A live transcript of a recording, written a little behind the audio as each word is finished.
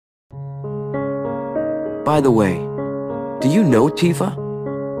By the way, do you know Tifa?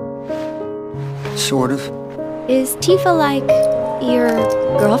 Sort of. Is Tifa like your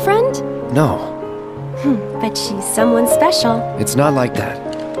girlfriend? No, But she's someone special. it's not like that.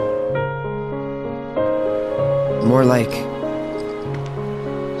 More like...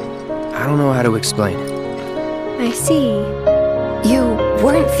 I don't know how to explain. I see. You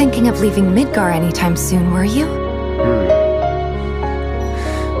weren't thinking of leaving Midgar anytime soon, were you?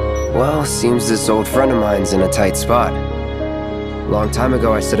 Well, seems this old friend of mine's in a tight spot. Long time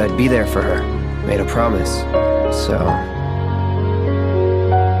ago I said I'd be there for her. Made a promise. So...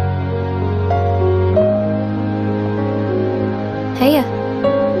 Heya.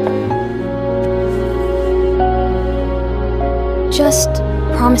 Just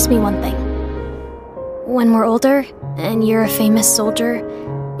promise me one thing. When we're older, and you're a famous soldier,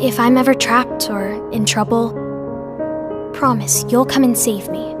 if I'm ever trapped or in trouble, promise you'll come and save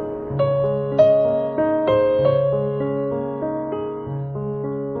me.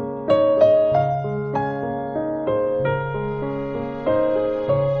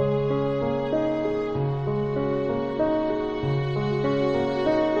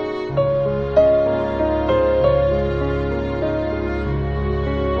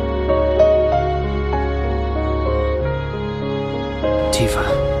 Tifa.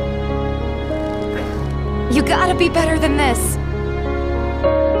 You gotta be better than this.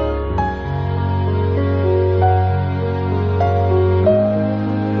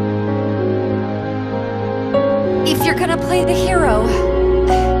 If you're gonna play the hero...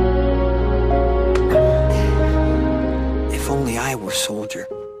 If only I were soldier.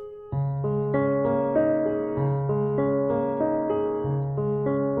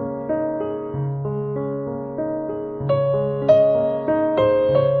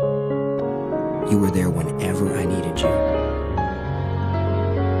 You were there whenever I needed you.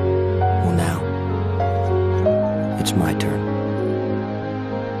 Well, now, it's my turn.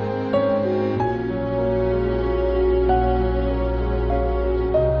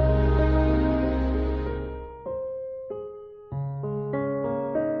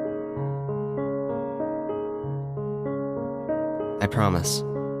 I promise.